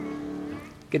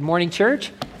Good morning,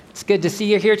 church. It's good to see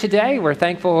you here today. We're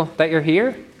thankful that you're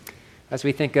here as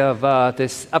we think of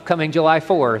this upcoming July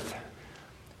 4th.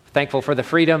 Thankful for the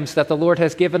freedoms that the Lord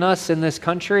has given us in this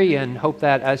country, and hope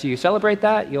that as you celebrate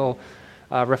that, you'll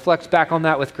reflect back on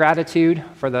that with gratitude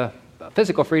for the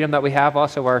physical freedom that we have,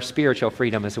 also our spiritual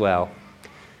freedom as well.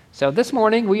 So this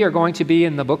morning, we are going to be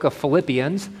in the book of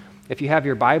Philippians. If you have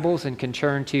your Bibles and can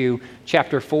turn to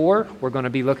chapter 4, we're going to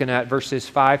be looking at verses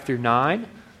 5 through 9.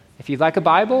 If you'd like a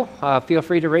Bible, feel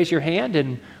free to raise your hand,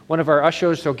 and one of our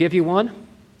ushers will give you one.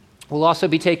 We'll also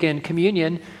be taking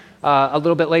communion a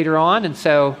little bit later on, and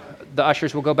so the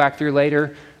ushers will go back through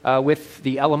later with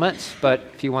the elements, but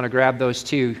if you want to grab those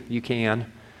too, you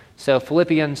can. So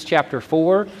Philippians chapter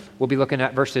 4, we'll be looking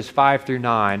at verses 5 through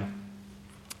 9.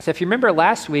 So if you remember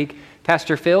last week,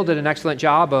 Pastor Phil did an excellent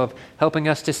job of helping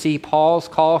us to see Paul's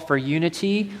call for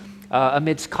unity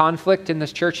amidst conflict in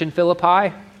this church in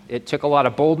Philippi. It took a lot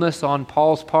of boldness on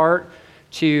Paul's part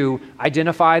to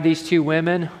identify these two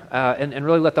women and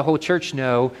really let the whole church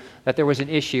know that there was an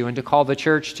issue, and to call the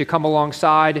church to come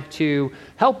alongside to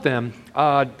help them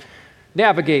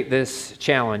navigate this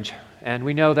challenge. And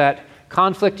we know that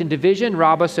conflict and division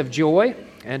rob us of joy,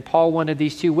 and Paul wanted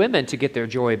these two women to get their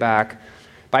joy back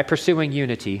by pursuing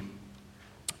unity.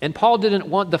 And Paul didn't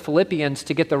want the Philippians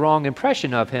to get the wrong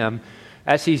impression of him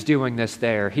as he's doing this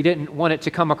there. He didn't want it to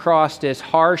come across as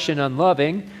harsh and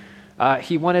unloving.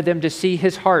 He wanted them to see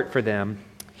his heart for them.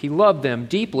 He loved them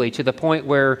deeply to the point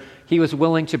where he was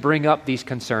willing to bring up these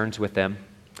concerns with them.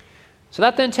 So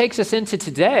that then takes us into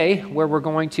today, where we're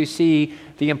going to see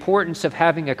the importance of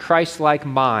having a Christlike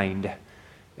mind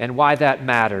and why that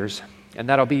matters. And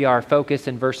that'll be our focus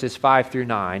in verses 5 through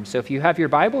 9. So if you have your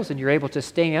Bibles and you're able to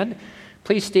stand,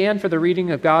 please stand for the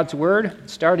reading of God's Word,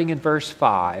 starting in verse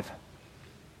 5.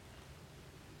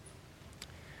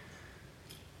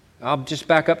 I'll just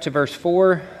back up to verse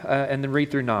 4 and then read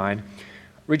through 9.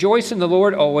 Rejoice in the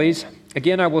Lord always.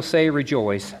 Again, I will say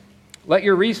rejoice. Let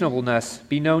your reasonableness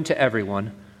be known to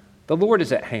everyone. The Lord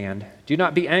is at hand. Do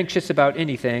not be anxious about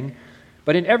anything,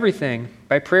 but in everything,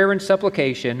 by prayer and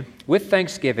supplication, with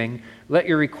thanksgiving, let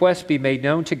your requests be made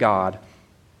known to God.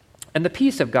 And the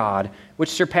peace of God,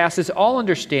 which surpasses all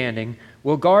understanding,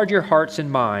 will guard your hearts and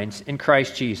minds in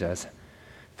Christ Jesus.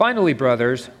 Finally,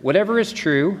 brothers, whatever is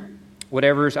true,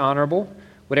 whatever is honorable,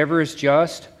 whatever is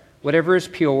just, whatever is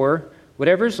pure,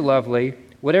 whatever is lovely,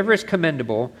 whatever is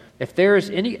commendable, if there is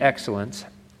any excellence,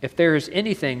 if there is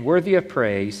anything worthy of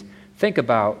praise, think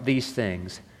about these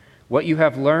things. What you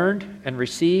have learned and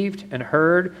received and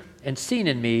heard and seen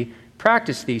in me,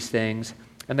 practice these things,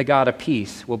 and the God of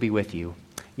peace will be with you.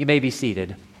 You may be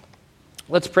seated.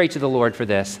 Let's pray to the Lord for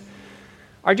this.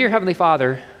 Our dear Heavenly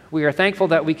Father, we are thankful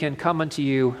that we can come unto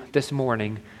you this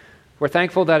morning. We're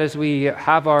thankful that as we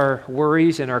have our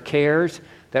worries and our cares,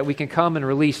 that we can come and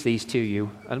release these to you,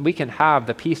 and we can have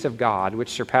the peace of God, which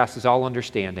surpasses all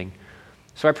understanding.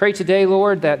 So I pray today,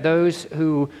 Lord, that those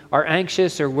who are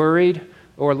anxious or worried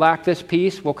or lack this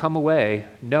peace will come away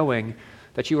knowing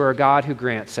that you are a God who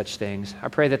grants such things. I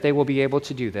pray that they will be able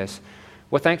to do this.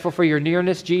 We're thankful for your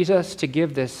nearness, Jesus, to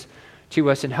give this to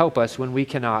us and help us when we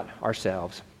cannot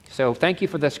ourselves. So thank you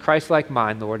for this Christ-like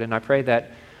mind, Lord, and I pray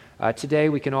that today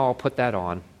we can all put that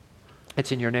on.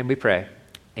 It's in your name we pray.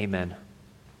 Amen.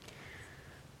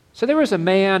 So there was a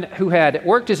man who had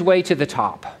worked his way to the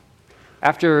top.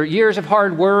 After years of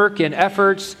hard work and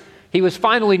efforts, he was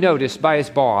finally noticed by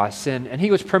his boss, and he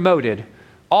was promoted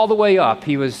all the way up.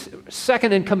 He was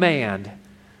second in command,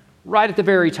 right at the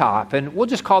very top. And we'll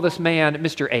just call this man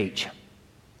Mr. H.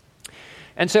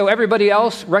 And so everybody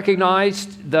else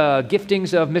recognized the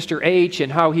giftings of Mr. H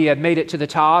and how he had made it to the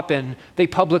top, and they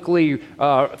publicly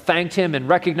thanked him and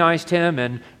recognized him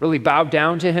and really bowed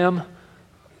down to him.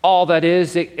 All that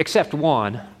is, except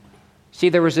one. See,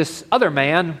 there was this other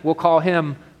man, we'll call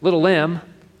him Little M,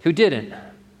 who didn't.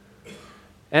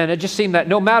 And it just seemed that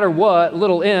no matter what,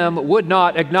 Little M would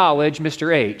not acknowledge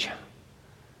Mr. H.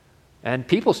 And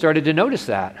people started to notice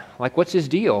that. Like, what's his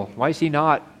deal? Why is he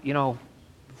not,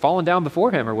 falling down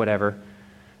before him or whatever?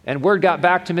 And word got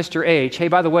back to Mr. H, hey,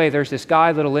 by the way, there's this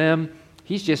guy, Little M,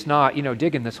 he's just not,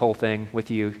 digging this whole thing with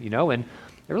you, and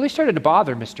it really started to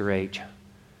bother Mr. H.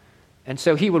 And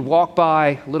so he would walk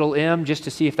by Little M just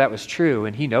to see if that was true,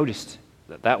 and he noticed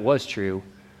that that was true.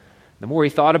 The more he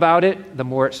thought about it, the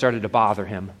more it started to bother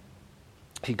him.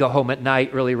 He'd go home at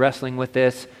night really wrestling with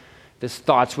this. His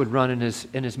thoughts would run in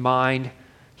his mind.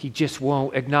 He just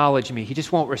won't acknowledge me. He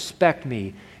just won't respect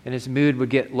me. And his mood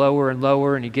would get lower and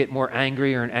lower, and he'd get more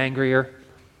angrier and angrier.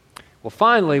 Well,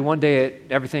 finally, one day,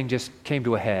 everything just came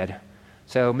to a head.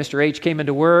 So Mr. H came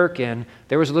into work, and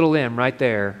there was little M right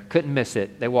there. Couldn't miss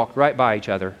it. They walked right by each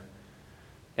other.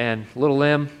 And little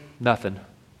M, nothing.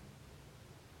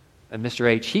 And Mr.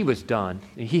 H, he was done.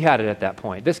 He had it at that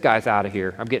point. This guy's out of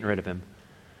here. I'm getting rid of him.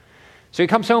 So he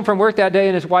comes home from work that day,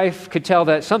 and his wife could tell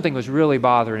that something was really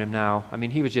bothering him now. I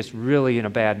mean, he was just really in a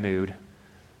bad mood.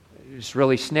 Just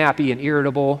really snappy and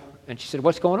irritable. And she said,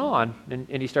 "What's going on?" And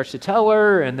he starts to tell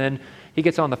her, and then he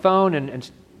gets on the phone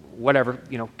and whatever,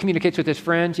 communicates with his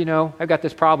friends, "I've got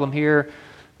this problem here.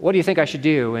 What do you think I should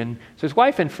do?" And so his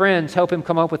wife and friends help him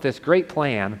come up with this great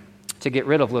plan to get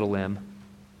rid of little M.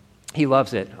 He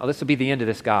loves it. Oh, this will be the end of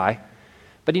this guy.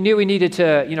 But he knew he needed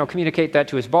to, communicate that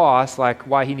to his boss, like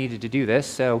why he needed to do this.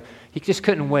 So he just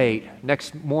couldn't wait.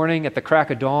 Next morning at the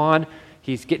crack of dawn,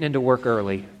 he's getting into work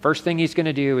early. First thing he's going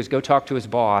to do is go talk to his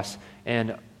boss,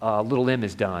 and little M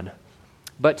is done.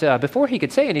 But before he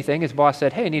could say anything, his boss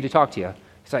said, "Hey, I need to talk to you."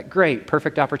 He's like, "Great,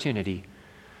 perfect opportunity."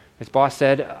 His boss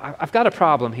said, "I've got a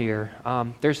problem here.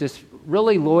 There's this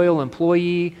really loyal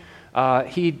employee.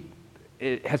 He's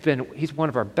one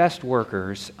of our best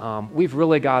workers. We've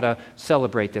really got to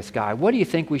celebrate this guy. What do you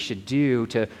think we should do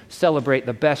to celebrate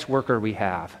the best worker we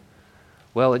have?"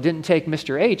 Well, it didn't take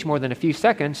Mr. H more than a few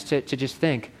seconds to just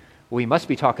think, well, he must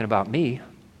be talking about me.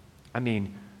 I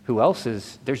mean,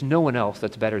 there's no one else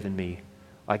that's better than me.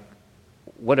 Like,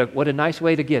 what a nice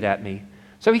way to get at me.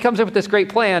 So he comes up with this great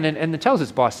plan and tells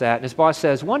his boss that, and his boss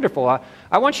says, "Wonderful,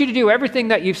 I want you to do everything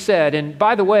that you've said, and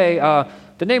by the way,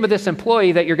 the name of this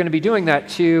employee that you're going to be doing that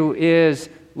to is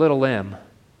little M."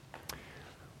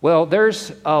 Well,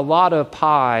 there's a lot of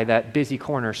pie that Busy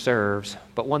Corner serves,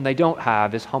 but one they don't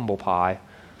have is humble pie.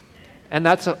 And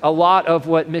that's a lot of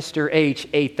what Mr. H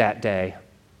ate that day.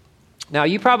 Now,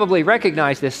 you probably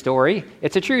recognize this story.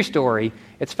 It's a true story.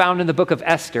 It's found in the book of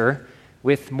Esther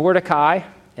with Mordecai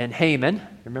and Haman.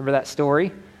 Remember that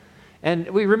story? And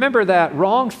we remember that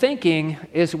wrong thinking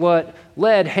is what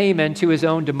led Haman to his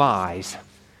own demise.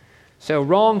 So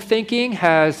wrong thinking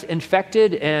has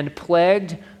infected and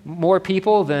plagued more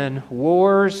people than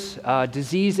wars,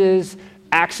 diseases,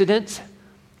 accidents.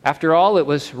 After all, it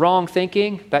was wrong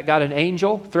thinking that got an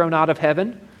angel thrown out of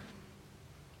heaven.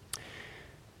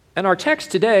 And our text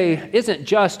today isn't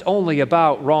just only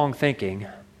about wrong thinking.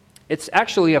 It's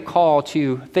actually a call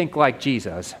to think like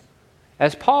Jesus.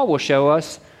 As Paul will show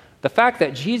us, the fact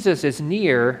that Jesus is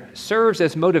near serves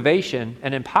as motivation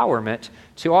and empowerment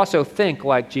to also think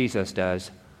like Jesus does.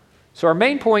 So our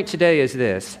main point today is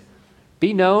this: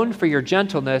 be known for your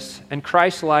gentleness and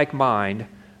Christlike mind,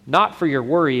 not for your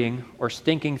worrying or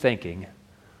stinking thinking.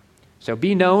 So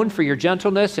be known for your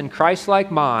gentleness and Christlike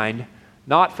mind,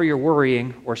 not for your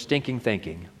worrying or stinking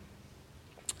thinking.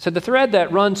 So the thread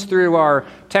that runs through our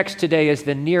text today is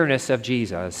the nearness of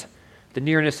Jesus. The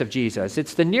nearness of Jesus.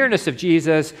 It's the nearness of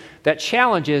Jesus that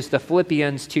challenges the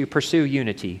Philippians to pursue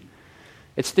unity.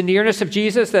 It's the nearness of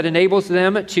Jesus that enables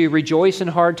them to rejoice in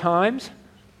hard times.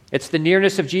 It's the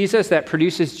nearness of Jesus that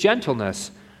produces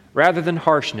gentleness rather than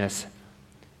harshness.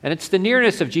 And it's the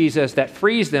nearness of Jesus that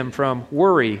frees them from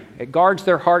worry. It guards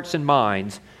their hearts and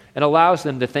minds and allows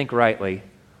them to think rightly.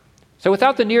 So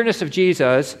without the nearness of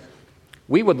Jesus,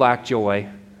 we would lack joy.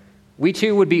 We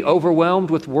too would be overwhelmed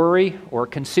with worry or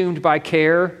consumed by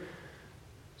care.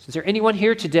 Is there anyone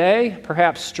here today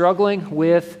perhaps struggling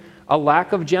with a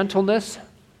lack of gentleness,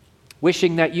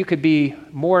 wishing that you could be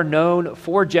more known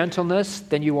for gentleness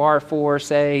than you are for,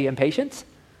 say, impatience?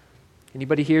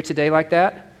 Anybody here today like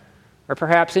that? Or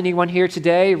perhaps anyone here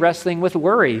today wrestling with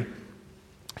worry,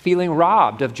 feeling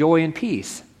robbed of joy and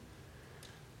peace?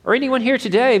 Or anyone here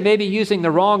today maybe using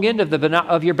the wrong end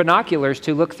of your binoculars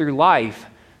to look through life,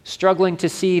 struggling to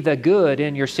see the good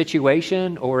in your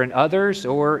situation or in others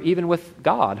or even with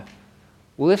God?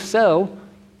 Well, if so,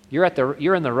 you're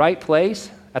in the right place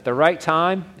at the right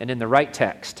time and in the right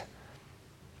text.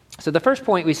 So the first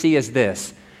point we see is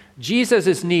this: Jesus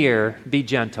is near, be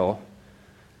gentle.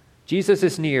 Jesus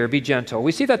is near, be gentle.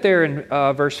 We see that there in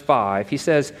verse 5. He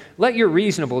says, "Let your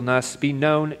reasonableness be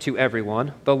known to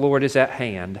everyone. The Lord is at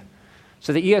hand."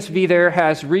 So the ESV there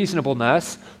has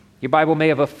reasonableness. Your Bible may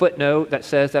have a footnote that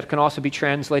says that can also be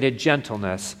translated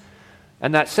gentleness.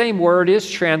 And that same word is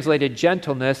translated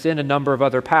gentleness in a number of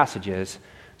other passages.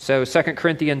 So 2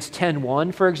 Corinthians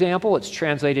 10:1, for example, it's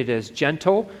translated as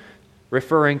gentle,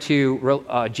 referring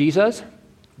to Jesus.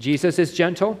 Jesus is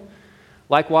gentle.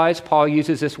 Likewise, Paul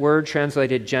uses this word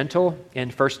translated gentle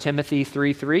in 1 Timothy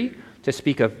 3:3 to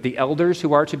speak of the elders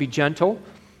who are to be gentle.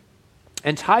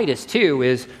 And Titus, too,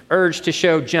 is urged to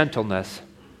show gentleness.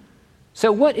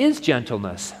 So what is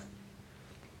gentleness?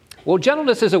 Well,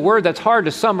 gentleness is a word that's hard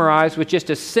to summarize with just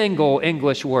a single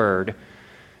English word.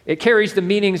 It carries the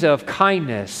meanings of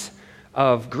kindness,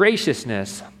 of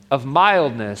graciousness, of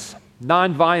mildness,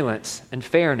 nonviolence, and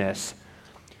fairness.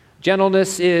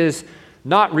 Gentleness is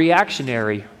not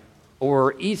reactionary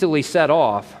or easily set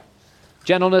off.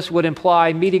 Gentleness would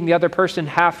imply meeting the other person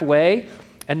halfway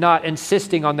and not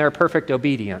insisting on their perfect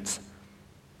obedience.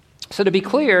 So to be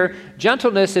clear,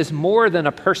 gentleness is more than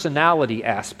a personality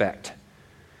aspect.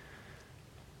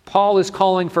 Paul is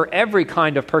calling for every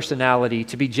kind of personality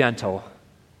to be gentle,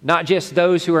 not just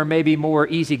those who are maybe more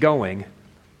easygoing.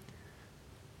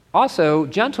 Also,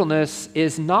 gentleness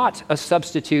is not a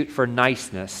substitute for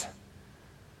niceness.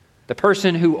 The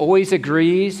person who always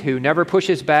agrees, who never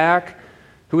pushes back,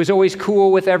 who is always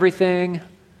cool with everything,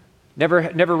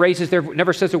 never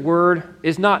says a word,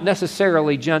 is not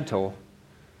necessarily gentle.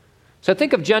 So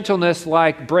think of gentleness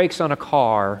like brakes on a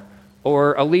car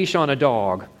or a leash on a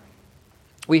dog.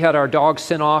 We had our dog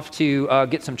sent off to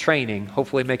get some training,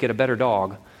 hopefully make it a better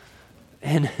dog.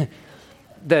 And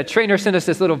the trainer sent us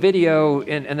this little video,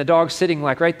 and the dog's sitting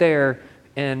like right there,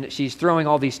 and she's throwing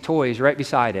all these toys right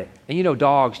beside it. And you know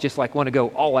dogs just like want to go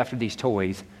all after these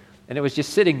toys. And it was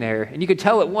just sitting there, and you could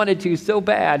tell it wanted to so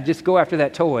bad just go after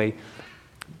that toy,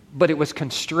 but it was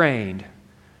constrained.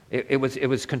 It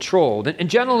was controlled. And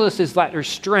gentleness is that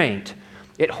restraint.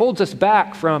 It holds us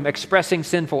back from expressing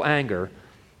sinful anger.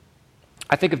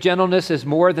 I think of gentleness as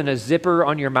more than a zipper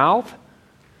on your mouth.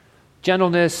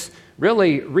 Gentleness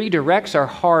really redirects our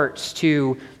hearts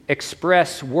to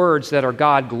express words that are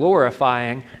God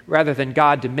glorifying rather than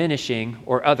God diminishing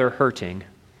or other hurting.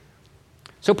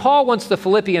 So Paul wants the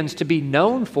Philippians to be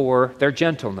known for their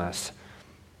gentleness.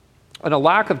 And a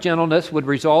lack of gentleness would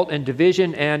result in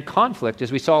division and conflict,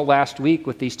 as we saw last week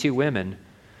with these two women.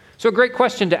 So a great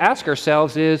question to ask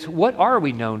ourselves is, what are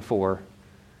we known for?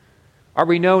 Are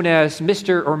we known as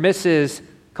Mr. or Mrs.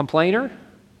 Complainer?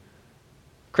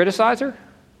 Criticizer?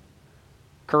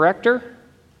 Corrector?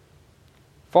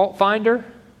 Fault finder?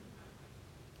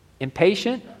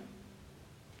 Impatient?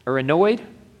 Or annoyed?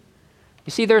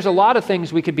 You see, there's a lot of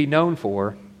things we could be known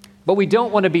for, but we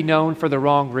don't want to be known for the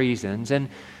wrong reasons. And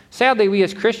sadly, we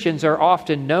as Christians are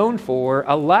often known for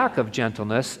a lack of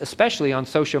gentleness, especially on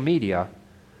social media.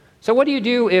 So what do you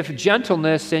do if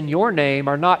gentleness and your name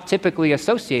are not typically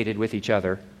associated with each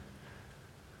other?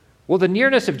 Well, the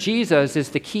nearness of Jesus is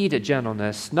the key to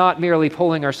gentleness, not merely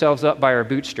pulling ourselves up by our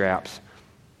bootstraps.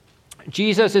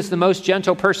 Jesus is the most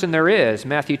gentle person there is,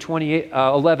 Matthew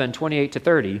 11, 28 to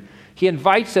 30. He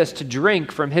invites us to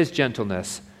drink from his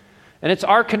gentleness. And it's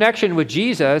our connection with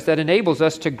Jesus that enables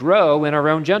us to grow in our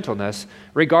own gentleness,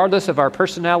 regardless of our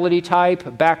personality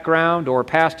type, background, or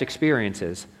past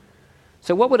experiences.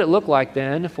 So what would it look like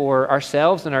then for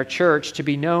ourselves and our church to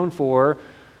be known for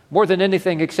more than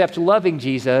anything except loving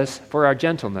Jesus for our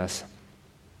gentleness?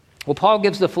 Well, Paul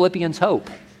gives the Philippians hope.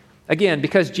 Again,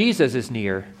 because Jesus is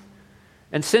near.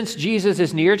 And since Jesus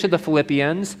is near to the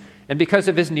Philippians, and because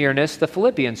of his nearness, the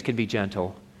Philippians can be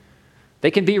gentle.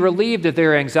 They can be relieved of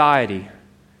their anxiety.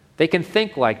 They can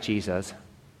think like Jesus.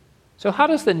 So how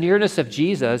does the nearness of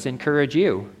Jesus encourage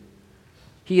you?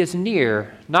 He is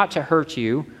near, not to hurt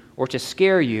you or to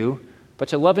scare you, but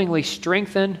to lovingly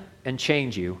strengthen and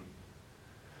change you.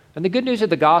 And the good news of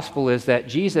the gospel is that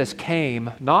Jesus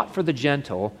came not for the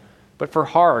gentle, but for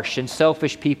harsh and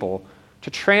selfish people, to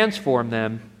transform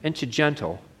them into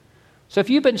gentle. So if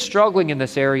you've been struggling in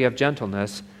this area of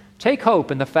gentleness, take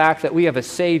hope in the fact that we have a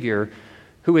Savior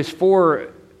who is far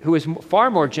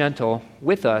more gentle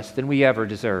with us than we ever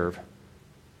deserve.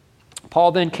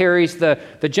 Paul then carries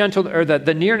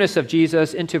the nearness of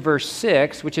Jesus into verse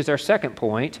 6, which is our second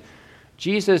point.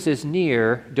 Jesus is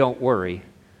near, don't worry.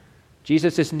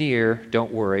 Jesus is near,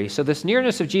 don't worry. So this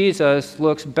nearness of Jesus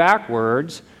looks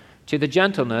backwards to the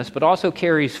gentleness, but also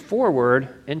carries forward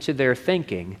into their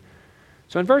thinking.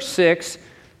 So in verse 6,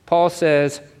 Paul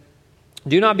says,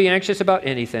 "Do not be anxious about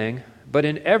anything, but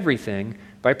in everything,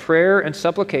 by prayer and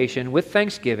supplication, with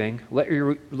thanksgiving,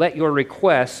 let your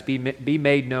requests be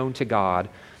made known to God.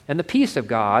 And the peace of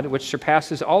God, which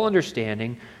surpasses all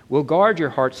understanding, will guard your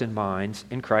hearts and minds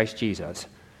in Christ Jesus."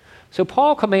 So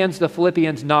Paul commands the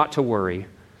Philippians not to worry.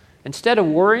 Instead of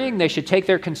worrying, they should take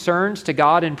their concerns to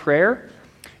God in prayer,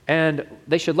 and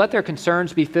they should let their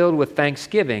concerns be filled with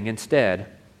thanksgiving instead.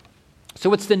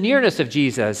 So it's the nearness of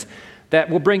Jesus that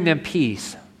will bring them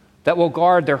peace, that will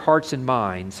guard their hearts and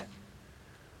minds.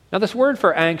 Now, this word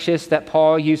for anxious that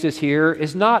Paul uses here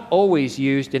is not always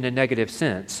used in a negative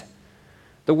sense.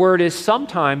 The word is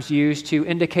sometimes used to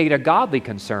indicate a godly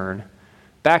concern.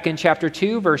 Back in chapter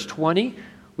 2, verse 20,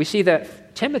 we see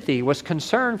that Timothy was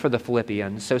concerned for the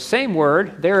Philippians. So same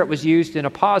word, there it was used in a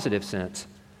positive sense.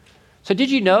 So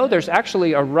did you know there's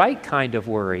actually a right kind of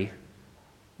worry?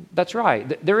 That's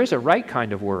right. There is a right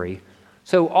kind of worry.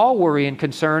 So all worry and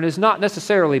concern is not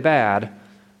necessarily bad.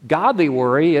 Godly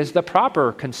worry is the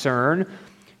proper concern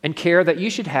and care that you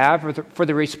should have for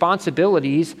the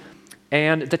responsibilities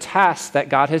and the tasks that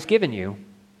God has given you.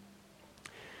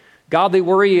 Godly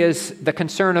worry is the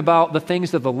concern about the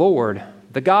things of the Lord,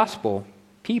 the gospel,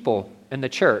 people, and the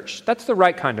church. That's the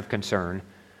right kind of concern.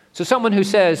 So someone who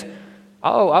says,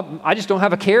 I just don't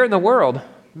have a care in the world,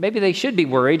 maybe they should be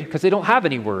worried because they don't have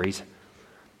any worries.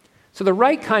 So the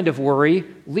right kind of worry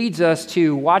leads us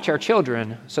to watch our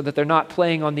children so that they're not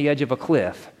playing on the edge of a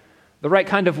cliff. The right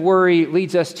kind of worry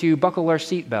leads us to buckle our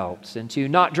seatbelts and to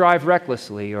not drive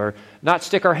recklessly or not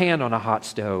stick our hand on a hot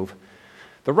stove.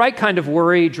 The right kind of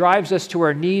worry drives us to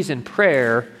our knees in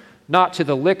prayer, not to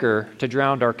the liquor to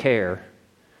drown our care.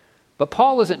 But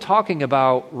Paul isn't talking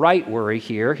about right worry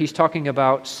here. He's talking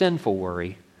about sinful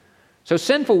worry. So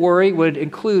sinful worry would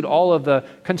include all of the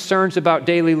concerns about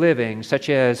daily living, such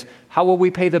as how will we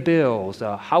pay the bills?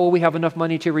 How will we have enough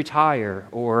money to retire?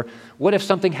 Or what if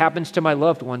something happens to my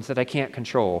loved ones that I can't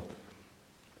control?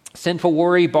 Sinful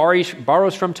worry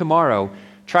borrows from tomorrow,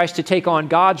 tries to take on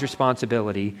God's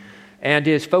responsibility, and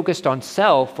is focused on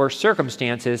self or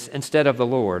circumstances instead of the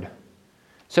Lord.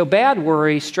 So bad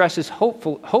worry stresses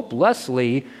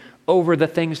hopelessly over the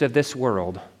things of this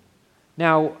world.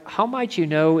 Now, how might you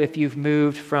know if you've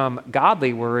moved from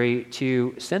godly worry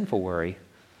to sinful worry?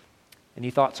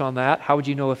 Any thoughts on that? How would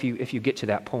you know if you get to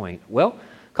that point? Well,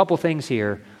 a couple things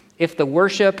here. If the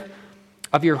worship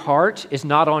of your heart is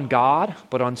not on God,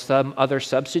 but on some other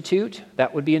substitute,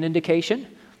 that would be an indication.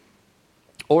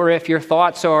 Or if your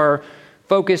thoughts are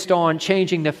focused on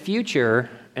changing the future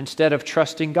instead of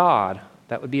trusting God,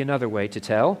 that would be another way to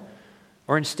tell.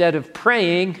 Or instead of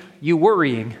praying, you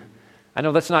worrying. I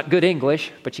know that's not good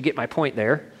English, but you get my point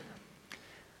there.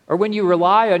 Or when you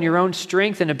rely on your own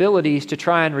strength and abilities to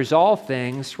try and resolve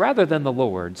things rather than the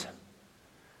Lord's.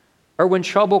 Or when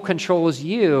trouble controls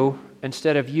you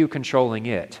instead of you controlling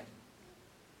it.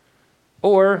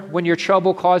 Or when your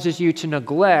trouble causes you to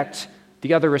neglect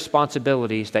the other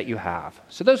responsibilities that you have.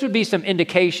 So those would be some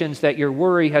indications that your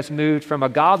worry has moved from a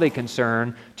godly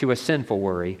concern to a sinful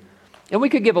worry. And we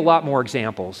could give a lot more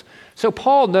examples. So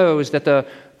Paul knows that the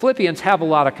Philippians have a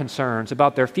lot of concerns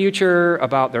about their future,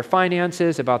 about their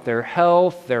finances, about their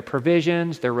health, their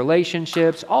provisions, their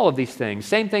relationships, all of these things.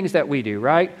 Same things that we do,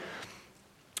 right?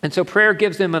 And so prayer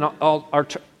gives them an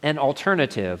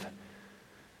alternative.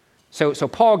 So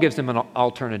Paul gives them an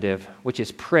alternative, which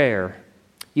is prayer.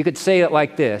 You could say it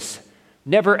like this: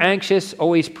 never anxious,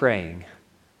 always praying.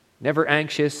 Never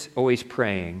anxious, always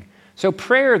praying. So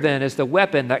prayer then is the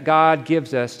weapon that God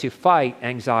gives us to fight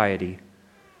anxiety.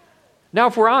 Now,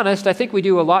 if we're honest, I think we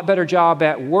do a lot better job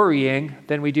at worrying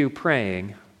than we do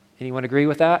praying. Anyone agree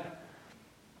with that?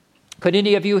 Could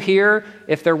any of you here,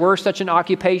 if there were such an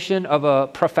occupation of a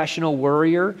professional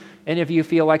worrier, any of you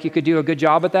feel like you could do a good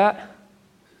job at that?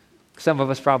 Some of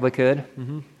us probably could.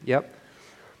 Yep.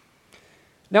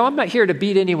 Now, I'm not here to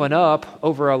beat anyone up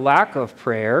over a lack of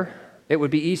prayer. It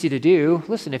would be easy to do.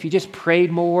 Listen, if you just prayed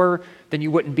more, then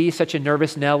you wouldn't be such a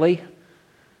nervous Nelly.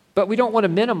 But we don't want to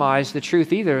minimize the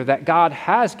truth either that God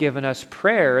has given us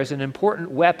prayer as an important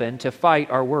weapon to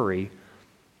fight our worry.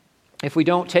 If we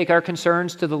don't take our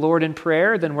concerns to the Lord in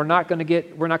prayer, then we're not going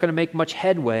to make much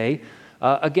headway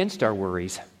against our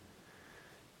worries.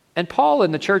 And Paul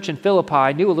and the church in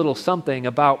Philippi knew a little something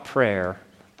about prayer.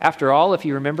 After all, if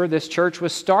you remember, this church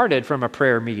was started from a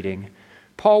prayer meeting.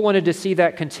 Paul wanted to see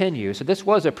that continue, so this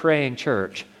was a praying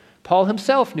church. Paul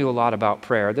himself knew a lot about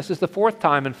prayer. This is the fourth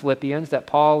time in Philippians that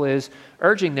Paul is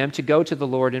urging them to go to the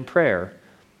Lord in prayer.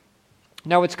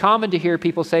 Now, it's common to hear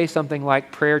people say something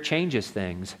like prayer changes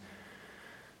things.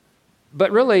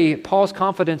 But really, Paul's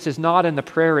confidence is not in the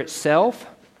prayer itself,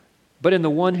 but in the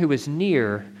one who is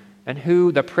near and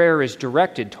who the prayer is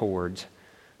directed towards.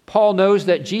 Paul knows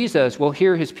that Jesus will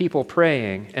hear his people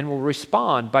praying and will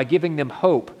respond by giving them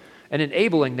hope and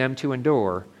enabling them to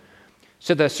endure.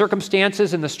 So the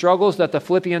circumstances and the struggles that the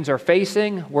Philippians are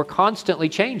facing were constantly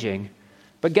changing.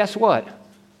 But guess what?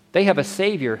 They have a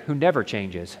Savior who never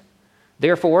changes.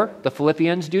 Therefore, the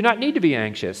Philippians do not need to be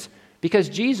anxious because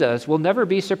Jesus will never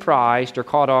be surprised or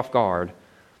caught off guard.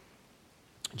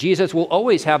 Jesus will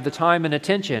always have the time and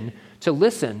attention to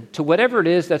listen to whatever it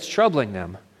is that's troubling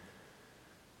them.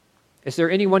 Is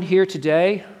there anyone here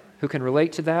today who can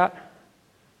relate to that?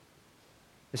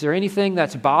 Is there anything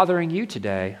that's bothering you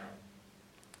today?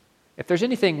 If there's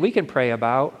anything we can pray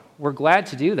about, we're glad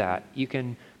to do that. You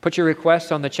can put your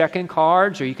requests on the check-in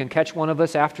cards, or you can catch one of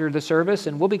us after the service,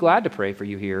 and we'll be glad to pray for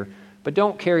you here. But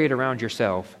don't carry it around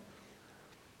yourself.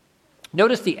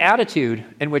 Notice the attitude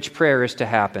in which prayer is to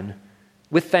happen,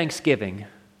 with thanksgiving.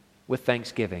 With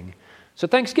thanksgiving. So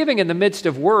thanksgiving in the midst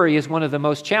of worry is one of the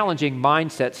most challenging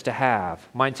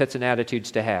mindsets and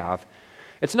attitudes to have.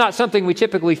 It's not something we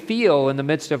typically feel in the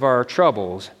midst of our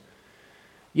troubles.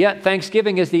 Yet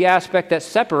thanksgiving is the aspect that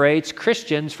separates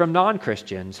Christians from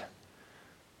non-Christians.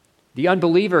 The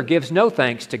unbeliever gives no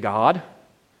thanks to God,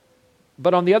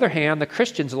 but on the other hand, the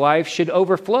Christian's life should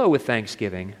overflow with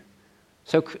thanksgiving.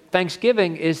 So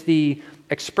thanksgiving is the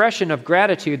expression of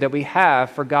gratitude that we have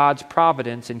for God's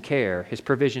providence and care, His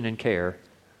provision and care.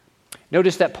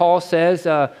 Notice that Paul says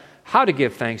how to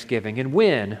give thanksgiving and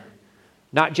when,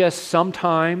 not just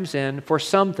sometimes and for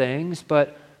some things,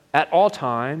 but at all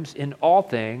times, in all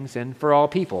things, and for all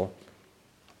people.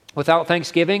 Without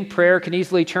thanksgiving, prayer can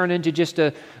easily turn into just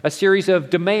a series of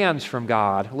demands from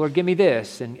God. Lord, give me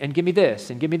this, and give me this,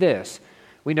 and give me this.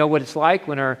 We know what it's like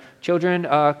when our children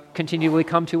continually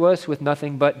come to us with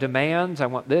nothing but demands. I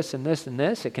want this, and this, and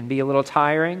this. It can be a little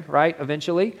tiring, right,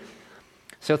 eventually.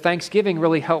 So thanksgiving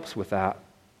really helps with that.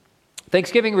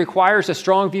 Thanksgiving requires a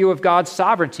strong view of God's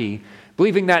sovereignty,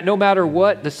 believing that no matter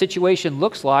what the situation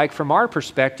looks like from our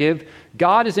perspective,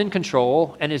 God is in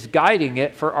control and is guiding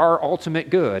it for our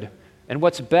ultimate good and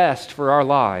what's best for our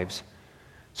lives.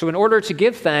 So in order to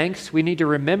give thanks, we need to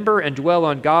remember and dwell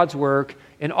on God's work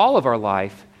in all of our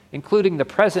life, including the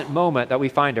present moment that we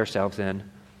find ourselves in.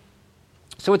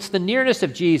 So it's the nearness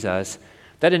of Jesus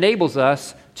that enables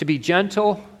us to be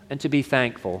gentle and to be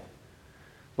thankful.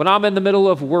 When I'm in the middle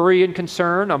of worry and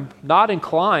concern, I'm not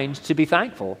inclined to be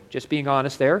thankful, just being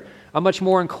honest there. I'm much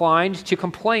more inclined to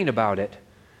complain about it.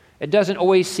 It doesn't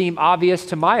always seem obvious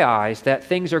to my eyes that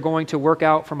things are going to work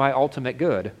out for my ultimate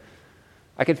good.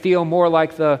 I can feel more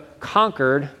like the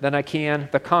conquered than I can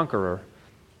the conqueror.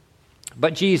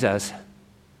 But Jesus,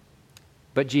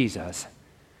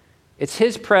 it's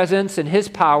His presence and His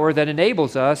power that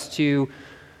enables us to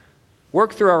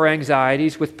work through our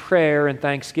anxieties with prayer and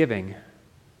thanksgiving.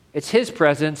 It's His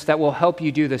presence that will help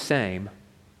you do the same.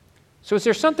 So is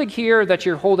there something here that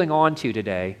you're holding on to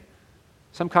today?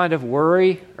 Some kind of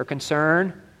worry or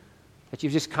concern that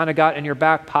you've just kind of got in your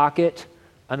back pocket,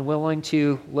 unwilling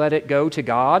to let it go to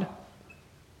God?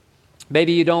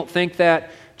 Maybe you don't think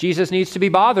that Jesus needs to be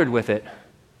bothered with it.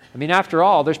 I mean, after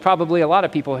all, there's probably a lot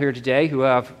of people here today who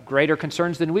have greater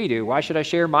concerns than we do. Why should I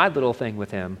share my little thing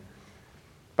with Him?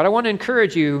 But I want to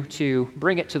encourage you to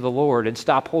bring it to the Lord and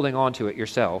stop holding on to it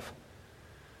yourself.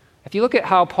 If you look at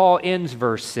how Paul ends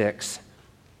verse 6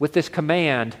 with this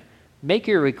command, make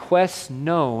your requests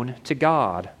known to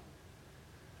God.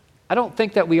 I don't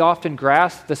think that we often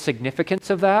grasp the significance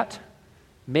of that.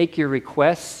 Make your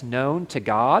requests known to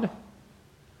God.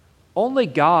 Only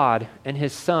God and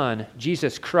His Son,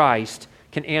 Jesus Christ,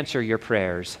 can answer your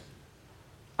prayers.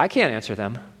 I can't answer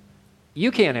them. You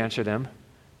can't answer them.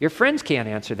 Your friends can't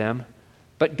answer them.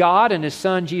 But God and His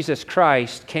Son, Jesus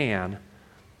Christ, can.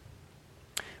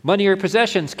 Money or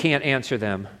possessions can't answer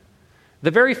them.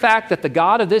 The very fact that the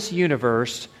God of this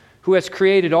universe, who has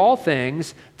created all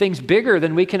things, things bigger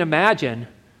than we can imagine,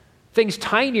 things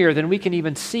tinier than we can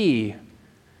even see,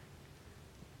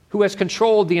 who has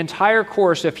controlled the entire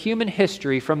course of human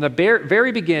history from the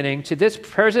very beginning to this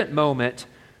present moment,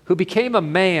 who became a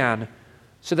man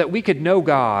so that we could know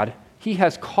God, He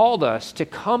has called us to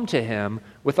come to Him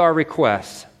with our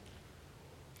requests.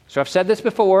 So I've said this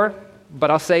before,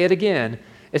 but I'll say it again.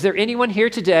 Is there anyone here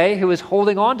today who is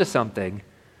holding on to something,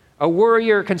 a worry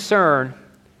or concern,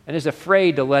 and is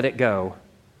afraid to let it go?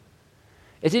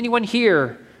 Is anyone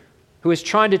here who is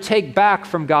trying to take back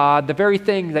from God the very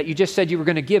thing that you just said you were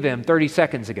going to give Him 30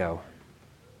 seconds ago?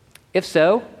 If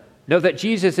so, know that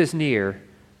Jesus is near,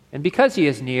 and because He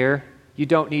is near, you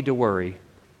don't need to worry.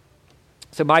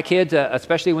 So my kids,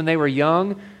 especially when they were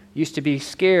young, used to be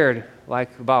scared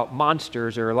about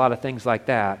monsters or a lot of things like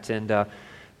that, and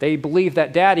they believed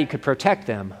that Daddy could protect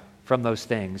them from those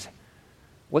things.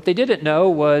 What they didn't know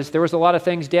was there was a lot of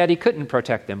things Daddy couldn't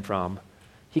protect them from.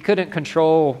 He couldn't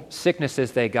control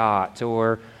sicknesses they got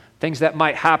or things that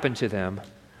might happen to them.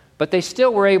 But they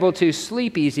still were able to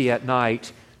sleep easy at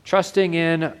night, trusting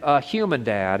in a human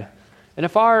dad. And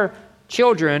if our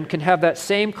children can have that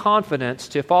same confidence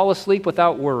to fall asleep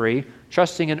without worry,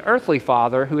 trusting an earthly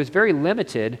father who is very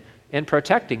limited in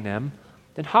protecting them,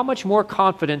 then how much more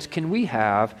confidence can we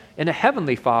have in a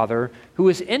heavenly Father who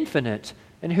is infinite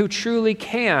and who truly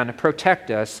can protect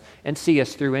us and see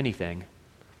us through anything?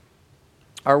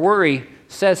 Our worry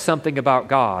says something about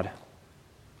God.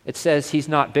 It says He's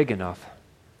not big enough.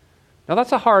 Now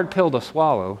that's a hard pill to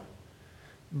swallow,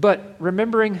 but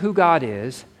remembering who God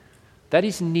is, that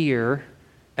He's near,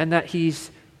 and that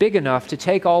He's big enough to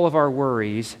take all of our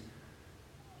worries,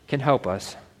 can help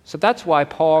us. So that's why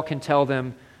Paul can tell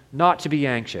them not to be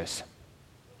anxious.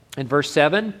 In verse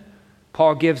 7,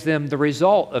 Paul gives them the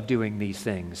result of doing these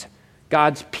things.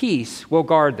 God's peace will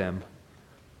guard them.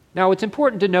 Now, it's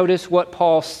important to notice what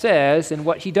Paul says and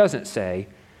what he doesn't say.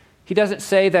 He doesn't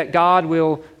say that God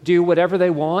will do whatever they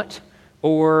want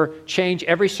or change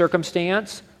every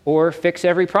circumstance or fix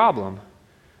every problem.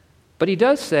 But he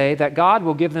does say that God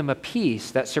will give them a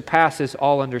peace that surpasses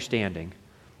all understanding.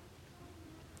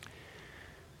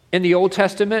 In the Old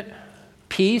Testament,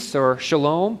 peace or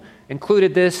shalom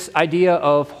included this idea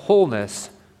of wholeness,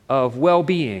 of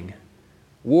well-being.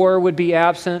 War would be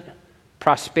absent,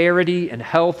 prosperity and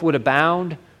health would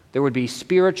abound, there would be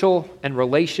spiritual and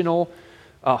relational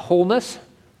wholeness.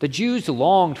 The Jews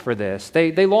longed for this.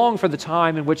 They longed for the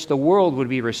time in which the world would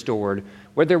be restored,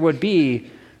 where there would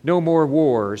be no more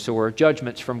wars or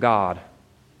judgments from God.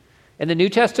 In the New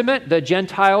Testament, the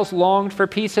Gentiles longed for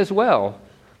peace as well.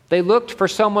 They looked for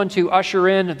someone to usher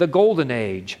in the golden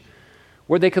age,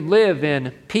 where they could live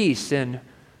in peace and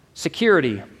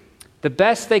security. The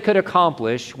best they could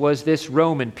accomplish was this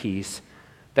Roman peace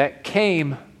that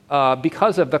came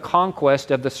because of the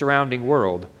conquest of the surrounding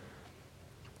world.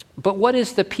 But what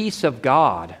is the peace of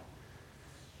God?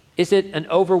 Is it an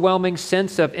overwhelming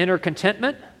sense of inner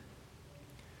contentment?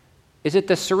 Is it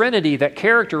the serenity that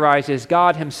characterizes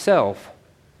God himself,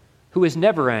 who is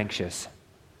never anxious?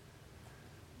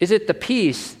 Is it the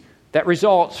peace that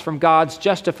results from God's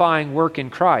justifying work in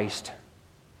Christ?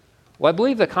 Well, I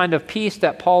believe the kind of peace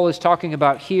that Paul is talking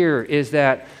about here is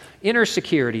that inner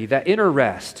security, that inner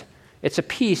rest. It's a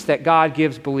peace that God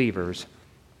gives believers.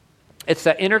 It's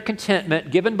that inner contentment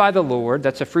given by the Lord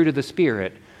that's a fruit of the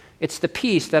Spirit. It's the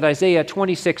peace that Isaiah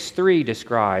 26:3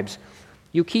 describes.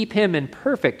 You keep him in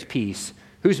perfect peace,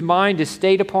 whose mind is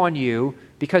stayed upon you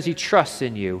because he trusts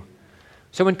in you.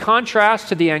 So in contrast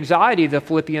to the anxiety the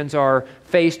Philippians are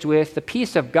faced with, the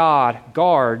peace of God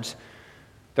guards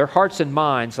their hearts and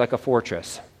minds like a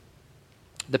fortress.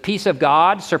 The peace of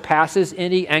God surpasses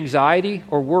any anxiety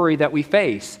or worry that we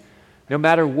face, no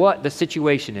matter what the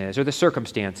situation is or the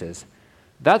circumstances.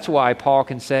 That's why Paul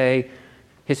can say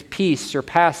his peace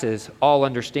surpasses all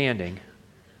understanding.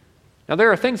 Now,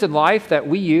 there are things in life that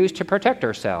we use to protect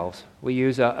ourselves. We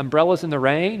use umbrellas in the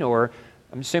rain, or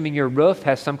I'm assuming your roof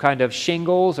has some kind of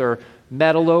shingles or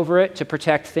metal over it to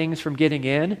protect things from getting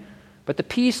in. But the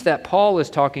peace that Paul is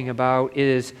talking about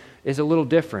is a little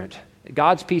different.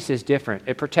 God's peace is different.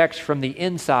 It protects from the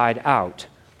inside out.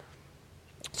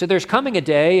 So there's coming a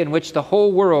day in which the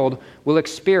whole world will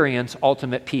experience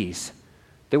ultimate peace.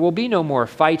 There will be no more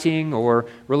fighting or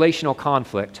relational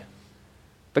conflict.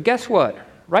 But guess what?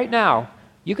 Right now,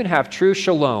 you can have true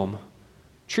shalom,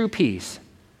 true peace,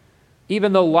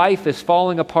 even though life is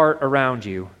falling apart around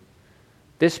you.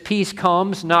 This peace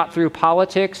comes not through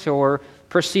politics or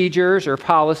procedures or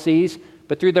policies,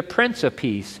 but through the Prince of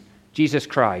Peace, Jesus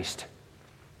Christ.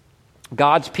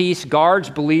 God's peace guards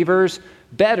believers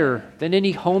better than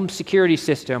any home security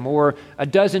system or a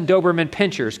dozen Doberman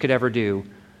pinchers could ever do.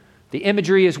 The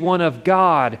imagery is one of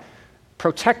God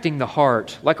protecting the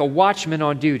heart like a watchman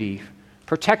on duty,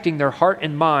 protecting their heart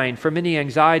and mind from any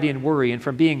anxiety and worry and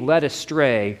from being led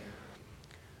astray,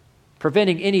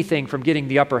 preventing anything from getting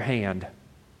the upper hand.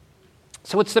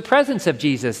 So it's the presence of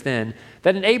Jesus then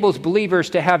that enables believers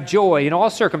to have joy in all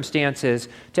circumstances,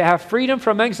 to have freedom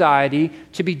from anxiety,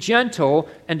 to be gentle,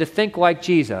 and to think like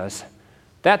Jesus.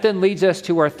 That then leads us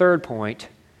to our third point.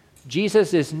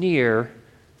 Jesus is near,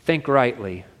 think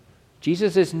rightly.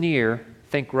 Jesus is near,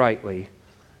 think rightly.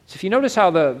 So if you notice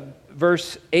how the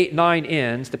verse 8-9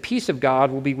 ends, the peace of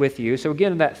God will be with you. So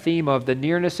again, that theme of the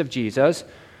nearness of Jesus.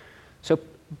 So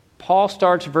Paul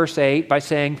starts verse 8 by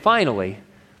saying, finally.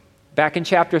 Back in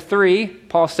chapter 3,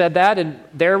 Paul said that, and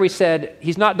there we said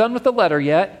he's not done with the letter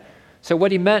yet. So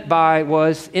what he meant by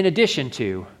was in addition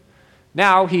to.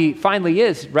 Now he finally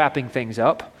is wrapping things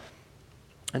up.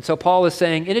 And so Paul is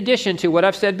saying, in addition to what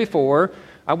I've said before,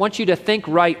 I want you to think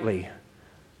rightly.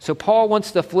 So Paul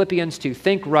wants the Philippians to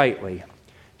think rightly.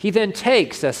 He then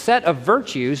takes a set of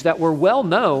virtues that were well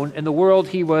known in the world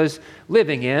he was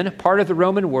living in, part of the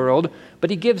Roman world, but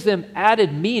he gives them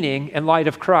added meaning in light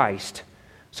of Christ.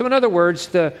 So in other words,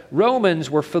 the Romans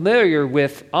were familiar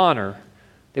with honor.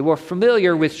 They were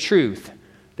familiar with truth.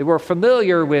 They were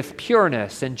familiar with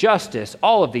pureness and justice,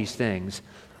 all of these things.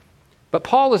 But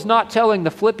Paul is not telling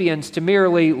the Philippians to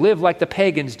merely live like the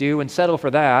pagans do and settle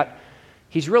for that.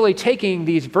 He's really taking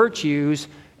these virtues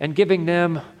and giving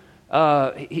them,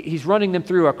 he's running them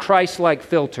through a Christlike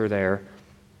filter there.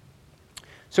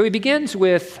 So he begins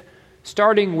with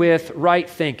starting with right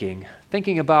thinking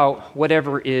about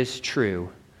whatever is true.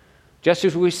 Just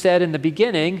as we said in the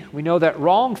beginning, we know that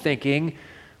wrong thinking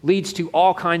leads to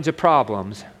all kinds of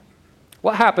problems.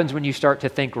 What happens when you start to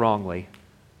think wrongly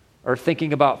or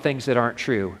thinking about things that aren't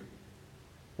true?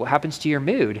 What happens to your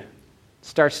mood? It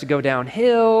starts to go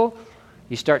downhill.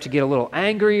 You start to get a little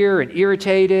angrier and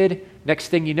irritated. Next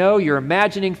thing you know, you're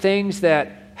imagining things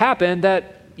that happen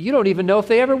that you don't even know if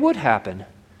they ever would happen.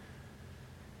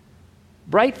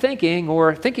 Right thinking,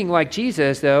 or thinking like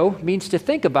Jesus, though, means to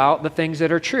think about the things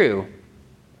that are true.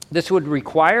 This would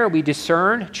require we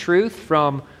discern truth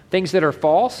from things that are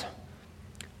false.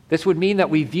 This would mean that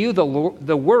we view the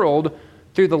world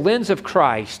through the lens of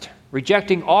Christ,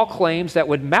 rejecting all claims that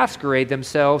would masquerade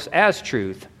themselves as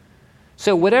truth.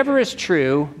 So whatever is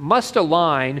true must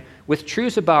align with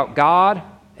truths about God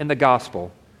and the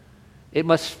gospel. It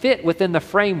must fit within the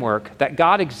framework that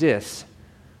God exists,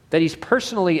 that he's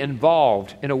personally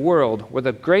involved in a world where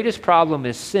the greatest problem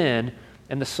is sin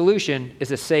and the solution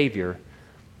is a Savior.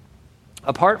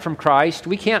 Apart from Christ,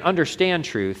 we can't understand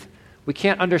truth. We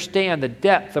can't understand the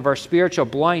depth of our spiritual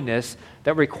blindness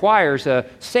that requires a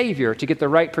Savior to get the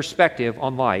right perspective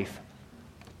on life.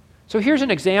 So here's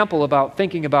an example about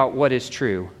thinking about what is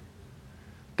true.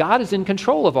 God is in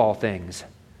control of all things.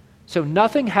 So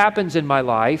nothing happens in my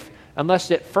life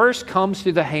unless it first comes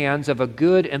through the hands of a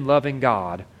good and loving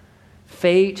God.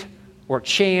 Fate or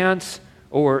chance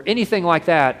or anything like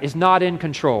that is not in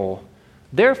control.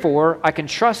 Therefore, I can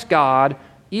trust God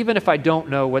even if I don't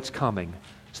know what's coming.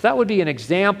 So that would be an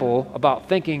example about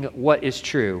thinking what is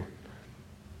true.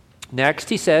 Next,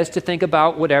 he says to think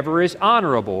about whatever is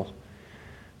honorable.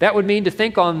 That would mean to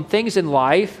think on things in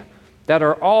life that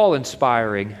are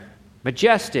awe-inspiring,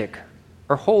 majestic,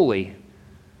 or holy.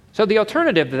 So the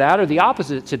alternative to that, or the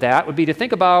opposite to that, would be to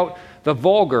think about the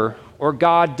vulgar or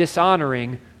God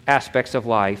dishonoring aspects of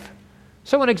life.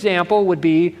 So an example would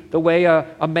be the way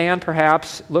a man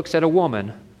perhaps looks at a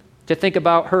woman. To think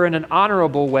about her in an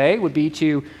honorable way would be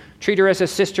to treat her as a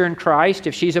sister in Christ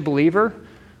if she's a believer,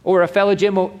 or a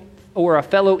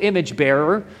fellow image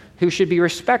bearer who should be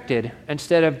respected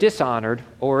instead of dishonored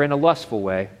or in a lustful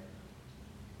way.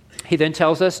 He then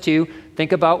tells us to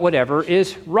think about whatever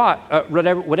is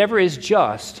whatever is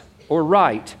just or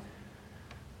right.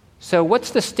 So what's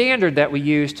the standard that we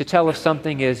use to tell if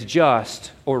something is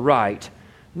just or right?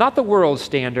 Not the world's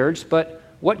standards, but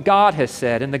what God has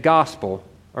said in the gospel,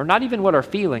 or not even what our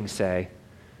feelings say.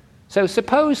 So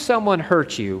suppose someone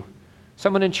hurt you,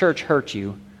 someone in church hurt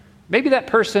you. Maybe that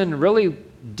person really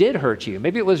did hurt you.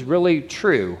 Maybe it was really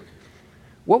true.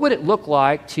 What would it look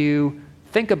like to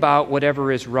think about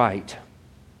whatever is right?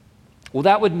 Well,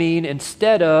 that would mean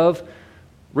instead of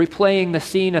replaying the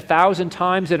scene 1,000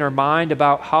 times in our mind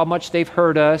about how much they've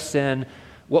hurt us and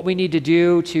what we need to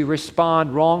do to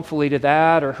respond wrongfully to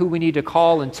that, or who we need to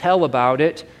call and tell about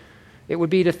it, it would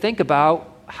be to think about,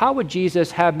 how would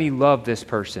Jesus have me love this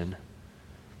person?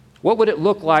 What would it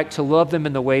look like to love them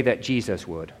in the way that Jesus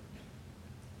would?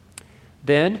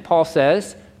 Then Paul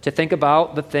says to think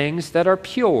about the things that are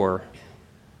pure.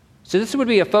 So this would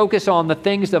be a focus on the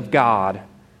things of God,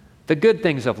 the good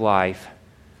things of life,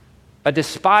 a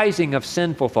despising of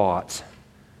sinful thoughts.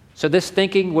 So this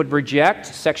thinking would reject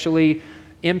sexually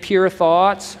impure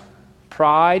thoughts,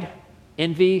 pride,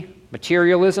 envy,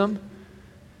 materialism.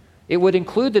 It would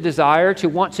include the desire to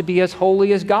want to be as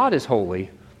holy as God is holy.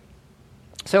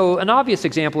 So an obvious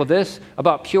example of this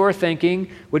about pure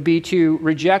thinking would be to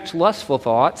reject lustful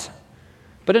thoughts.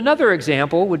 But another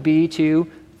example would be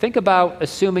to think about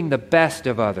assuming the best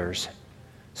of others.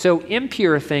 So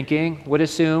impure thinking would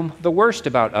assume the worst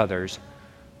about others.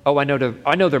 Oh, I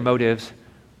know their motives.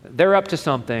 They're up to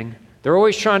something. They're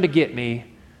always trying to get me,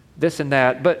 this and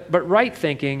that. But right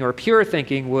thinking or pure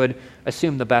thinking would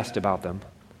assume the best about them.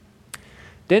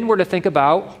 Then we're to think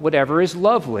about whatever is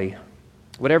lovely.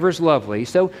 Whatever is lovely.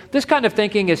 So this kind of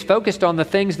thinking is focused on the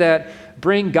things that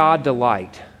bring God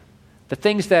delight, the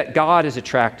things that God is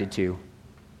attracted to.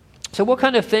 So what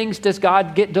kind of things does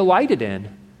God get delighted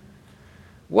in?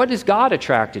 What is God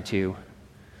attracted to?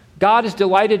 God is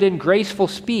delighted in graceful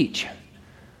speech.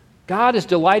 God is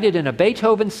delighted in a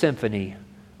Beethoven symphony,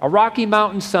 a Rocky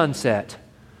Mountain sunset,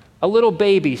 a little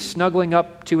baby snuggling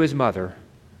up to his mother.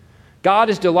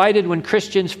 God is delighted when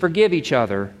Christians forgive each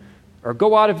other, or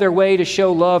go out of their way to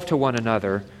show love to one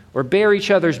another, or bear each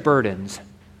other's burdens.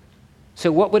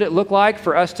 So what would it look like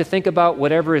for us to think about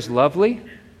whatever is lovely?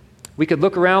 We could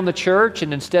look around the church,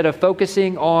 and instead of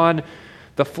focusing on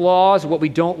the flaws, what we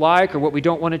don't like or what we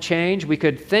don't want to change, we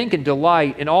could think and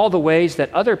delight in all the ways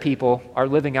that other people are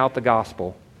living out the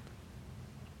gospel.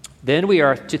 Then we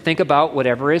are to think about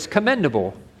whatever is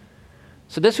commendable.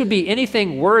 So this would be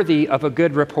anything worthy of a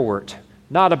good report,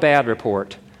 not a bad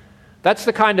report. That's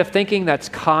the kind of thinking that's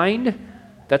kind,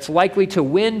 that's likely to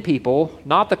win people,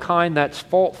 not the kind that's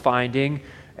fault-finding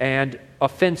and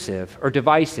offensive or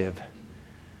divisive.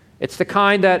 It's the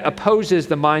kind that opposes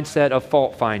the mindset of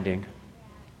fault-finding.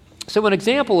 So an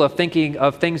example of thinking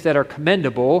of things that are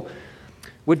commendable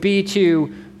would be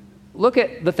to look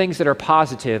at the things that are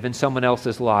positive in someone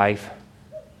else's life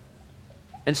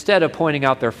instead of pointing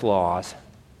out their flaws.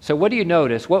 So what do you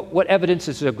notice? What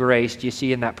evidences of grace do you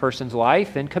see in that person's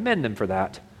life, and commend them for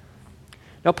that?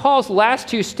 Now, Paul's last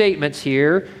two statements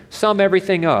here sum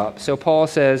everything up. So Paul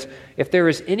says, if there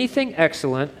is anything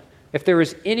excellent, if there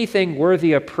is anything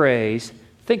worthy of praise,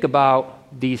 think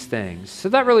about these things. So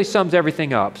that really sums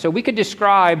everything up. So we could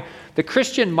describe the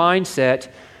Christian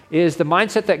mindset is the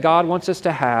mindset that God wants us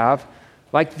to have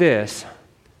like this.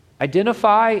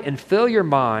 Identify and fill your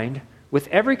mind with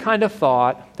every kind of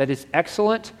thought that is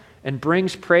excellent and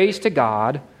brings praise to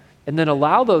God, and then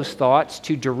allow those thoughts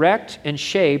to direct and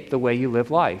shape the way you live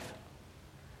life.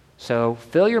 So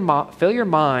fill your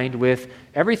mind with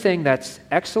everything that's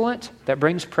excellent, that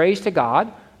brings praise to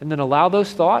God, and then allow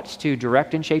those thoughts to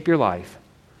direct and shape your life.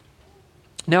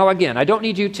 Now again, I don't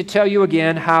need you to tell you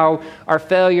again how our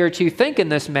failure to think in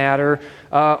this matter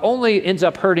only ends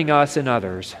up hurting us and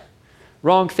others.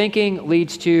 Wrong thinking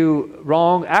leads to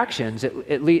wrong actions.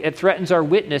 It threatens our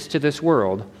witness to this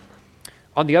world.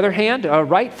 On the other hand,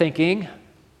 right thinking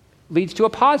leads to a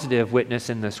positive witness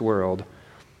in this world.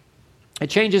 It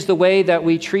changes the way that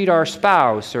we treat our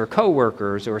spouse or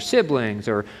coworkers or siblings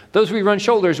or those we run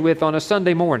shoulders with on a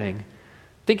Sunday morning.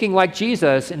 Thinking like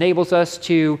Jesus enables us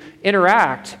to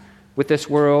interact with this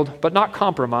world, but not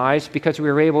compromise, because we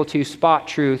are able to spot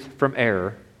truth from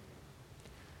error.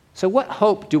 So what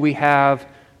hope do we have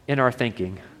in our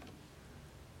thinking?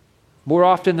 More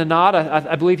often than not,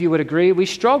 I believe you would agree, we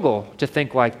struggle to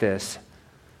think like this.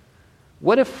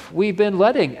 What if we've been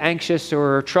letting anxious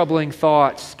or troubling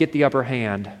thoughts get the upper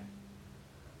hand?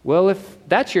 Well, if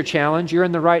that's your challenge, you're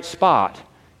in the right spot.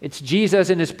 It's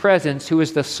Jesus in his presence who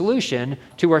is the solution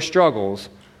to our struggles.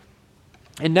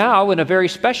 And now, in a very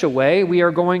special way, we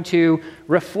are going to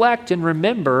reflect and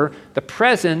remember the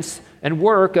presence and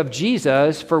work of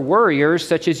Jesus for worriers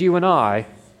such as you and I,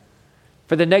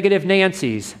 for the negative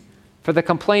Nancys, for the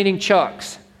complaining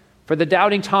Chucks, for the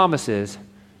doubting Thomases,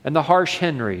 and the harsh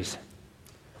Henrys.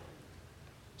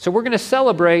 So we're going to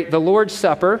celebrate the Lord's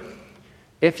Supper.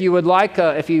 If you would like,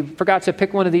 if you forgot to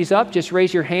pick one of these up, just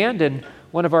raise your hand and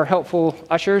one of our helpful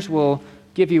ushers will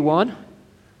give you one.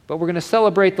 But we're going to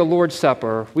celebrate the Lord's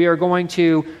Supper. We are going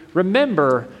to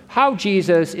remember how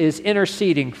Jesus is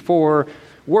interceding for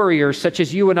worriers such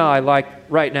as you and I, like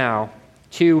right now,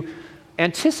 to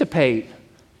anticipate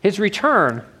his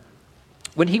return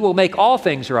when he will make all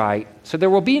things right, so there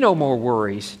will be no more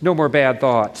worries, no more bad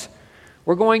thoughts.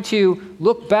 We're going to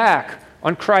look back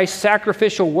on Christ's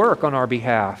sacrificial work on our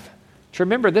behalf, to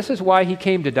remember this is why he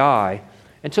came to die,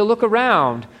 and to look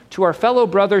around to our fellow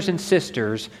brothers and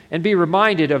sisters and be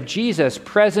reminded of Jesus'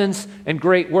 presence and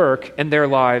great work in their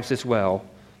lives as well.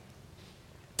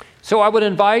 So I would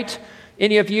invite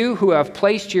any of you who have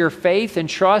placed your faith and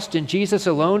trust in Jesus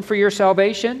alone for your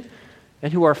salvation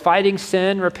and who are fighting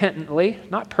sin repentantly,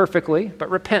 not perfectly, but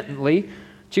repentantly,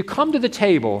 to come to the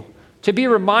table, to be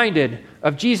reminded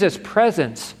of Jesus'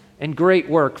 presence and great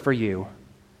work for you.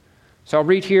 So I'll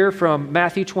read here from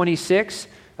Matthew 26,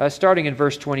 starting in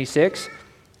verse 26.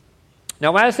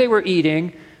 Now as they were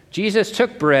eating, Jesus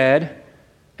took bread,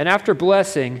 and after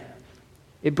blessing,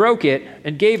 it broke it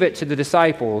and gave it to the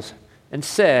disciples and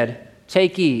said,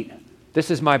 "Take, eat,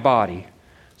 this is my body."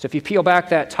 So if you peel back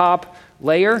that top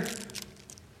layer,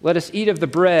 let us eat of the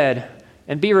bread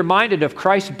and be reminded of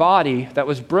Christ's body that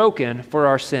was broken for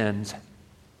our sins.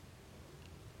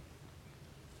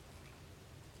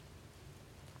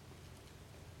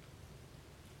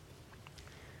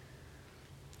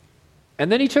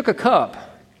 And then he took a cup,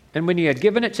 and when he had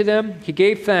given it to them, he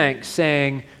gave thanks,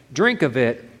 saying, "Drink of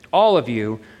it, all of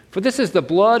you, for this is the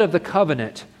blood of the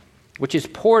covenant, which is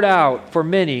poured out for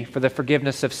many for the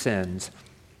forgiveness of sins."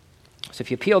 So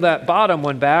if you peel that bottom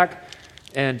one back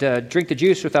and drink the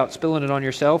juice without spilling it on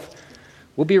yourself,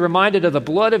 we'll be reminded of the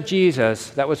blood of Jesus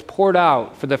that was poured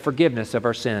out for the forgiveness of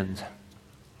our sins.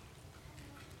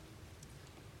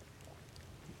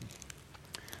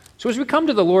 So as we come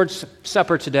to the Lord's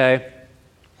Supper today,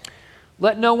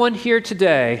 let no one here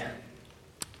today,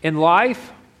 in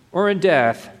life or in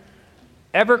death,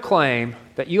 ever claim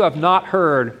that you have not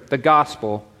heard the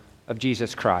gospel of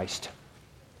Jesus Christ.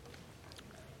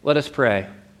 Let us pray.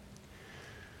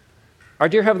 Our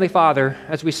dear Heavenly Father,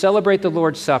 as we celebrate the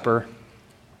Lord's Supper,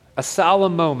 a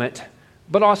solemn moment,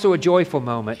 but also a joyful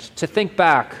moment to think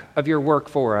back of your work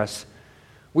for us,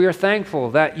 We are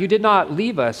thankful that you did not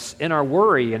leave us in our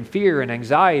worry and fear and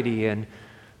anxiety and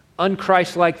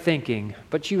un-Christlike thinking,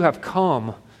 but you have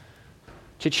come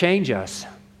to change us.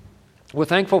 We're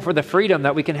thankful for the freedom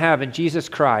that we can have in Jesus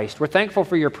Christ. We're thankful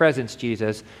for your presence,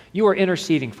 Jesus. You are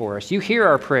interceding for us. You hear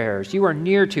our prayers. You are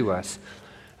near to us.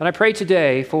 And I pray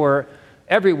today for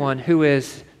everyone who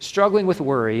is struggling with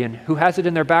worry and who has it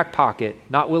in their back pocket,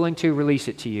 not willing to release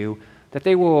it to you, that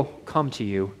they will come to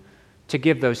you to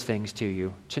give those things to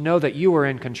you, to know that you are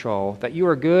in control, that you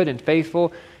are good and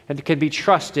faithful and can be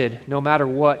trusted no matter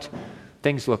what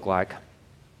things look like.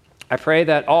 I pray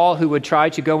that all who would try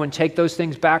to go and take those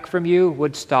things back from you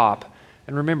would stop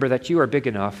and remember that you are big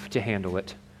enough to handle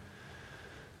it.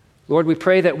 Lord, we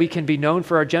pray that we can be known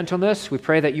for our gentleness. We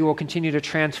pray that you will continue to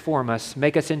transform us,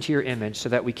 make us into your image so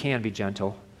that we can be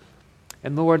gentle.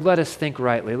 And Lord, let us think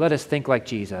rightly. Let us think like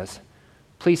Jesus.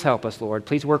 Please help us, Lord.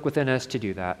 Please work within us to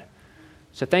do that.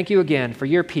 So thank you again for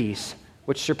your peace,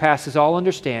 which surpasses all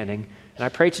understanding. And I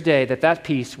pray today that that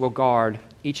peace will guard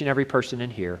each and every person in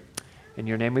here. In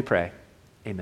your name we pray.